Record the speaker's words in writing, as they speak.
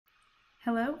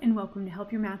Hello and welcome to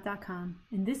helpyourmath.com.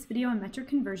 In this video on metric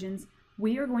conversions,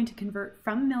 we are going to convert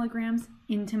from milligrams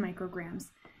into micrograms.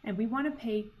 And we want to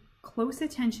pay close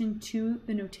attention to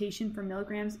the notation for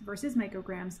milligrams versus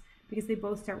micrograms because they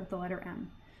both start with the letter M.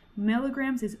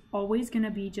 Milligrams is always going to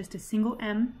be just a single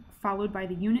M followed by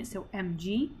the unit, so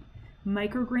mg.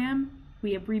 Microgram,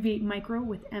 we abbreviate micro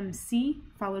with mc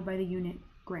followed by the unit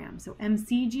gram. So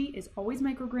mcg is always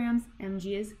micrograms,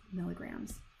 mg is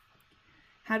milligrams.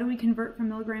 How do we convert from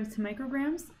milligrams to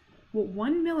micrograms? Well,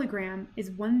 1 milligram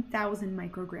is 1,000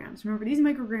 micrograms. Remember, these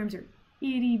micrograms are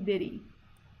itty bitty.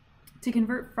 To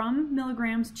convert from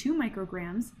milligrams to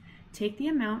micrograms, take the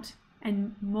amount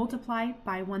and multiply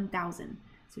by 1,000.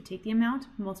 So take the amount,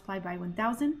 multiply by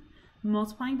 1,000.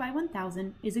 Multiplying by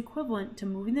 1,000 is equivalent to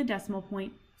moving the decimal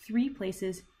point 3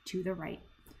 places to the right.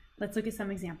 Let's look at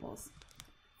some examples.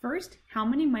 First, how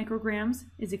many micrograms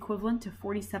is equivalent to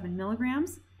 47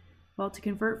 milligrams? Well, to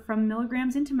convert from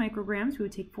milligrams into micrograms, we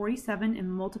would take 47 and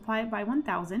multiply it by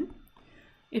 1,000.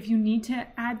 If you need to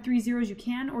add 3 zeros, you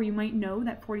can, or you might know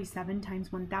that 47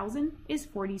 times 1,000 is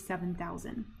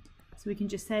 47,000. So we can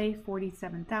just say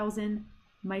 47,000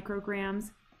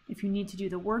 micrograms. If you need to do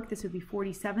the work, this would be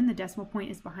 47. The decimal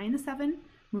point is behind the 7.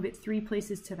 Move it 3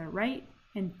 places to the right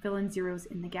and fill in zeros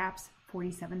in the gaps,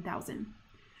 47,000.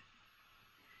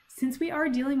 Since we are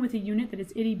dealing with a unit that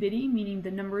is itty-bitty, meaning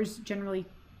the numbers generally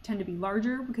tend to be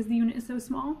larger because the unit is so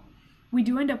small, we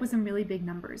do end up with some really big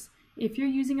numbers. If you're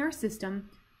using our system,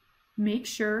 make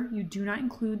sure you do not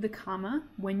include the comma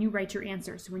when you write your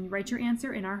answer. So when you write your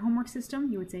answer in our homework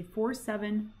system, you would say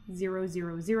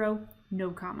 47000,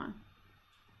 no comma.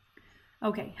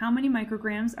 Okay, how many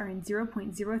micrograms are in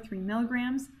 0.03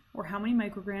 milligrams, or how many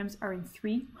micrograms are in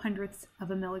 3/100ths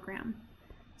of a milligram?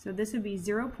 So this would be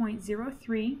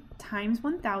 0.03 times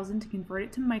 1,000 to convert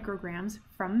it to micrograms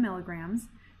from milligrams.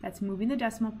 That's moving the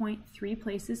decimal point 3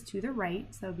 places to the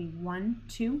right. So that would be 1,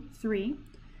 2, 3.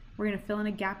 We're going to fill in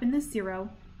a gap in this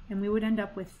 0, and we would end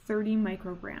up with 30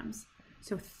 micrograms.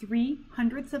 So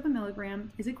 3/100ths of a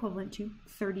milligram is equivalent to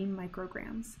 30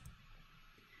 micrograms.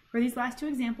 For these last two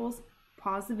examples,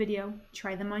 pause the video,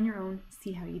 try them on your own,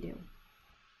 see how you do.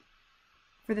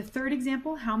 For the third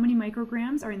example, how many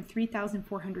micrograms are in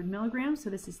 3,400 milligrams?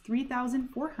 So this is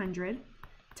 3,400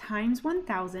 times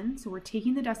 1,000. So we're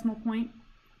taking the decimal point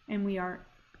and we are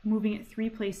moving it 3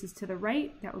 places to the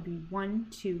right. That would be 1,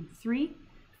 2, 3,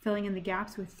 filling in the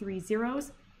gaps with 3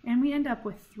 zeros, and we end up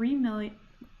with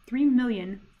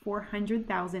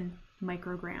 3,400,000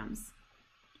 micrograms.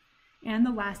 And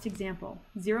the last example,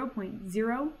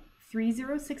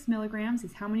 0.0306 milligrams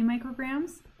is how many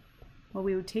micrograms? Well,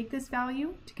 we would take this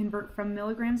value to convert from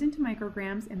milligrams into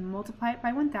micrograms and multiply it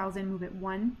by 1,000, move it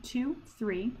 1, 2,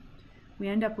 3. We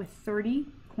end up with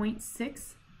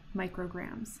 30.6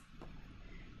 micrograms.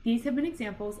 These have been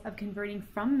examples of converting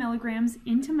from milligrams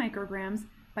into micrograms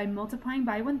by multiplying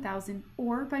by 1,000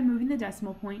 or by moving the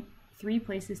decimal point 3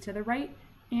 places to the right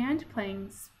and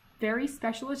paying very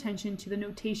special attention to the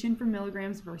notation for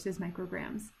milligrams versus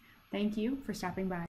micrograms. Thank you for stopping by.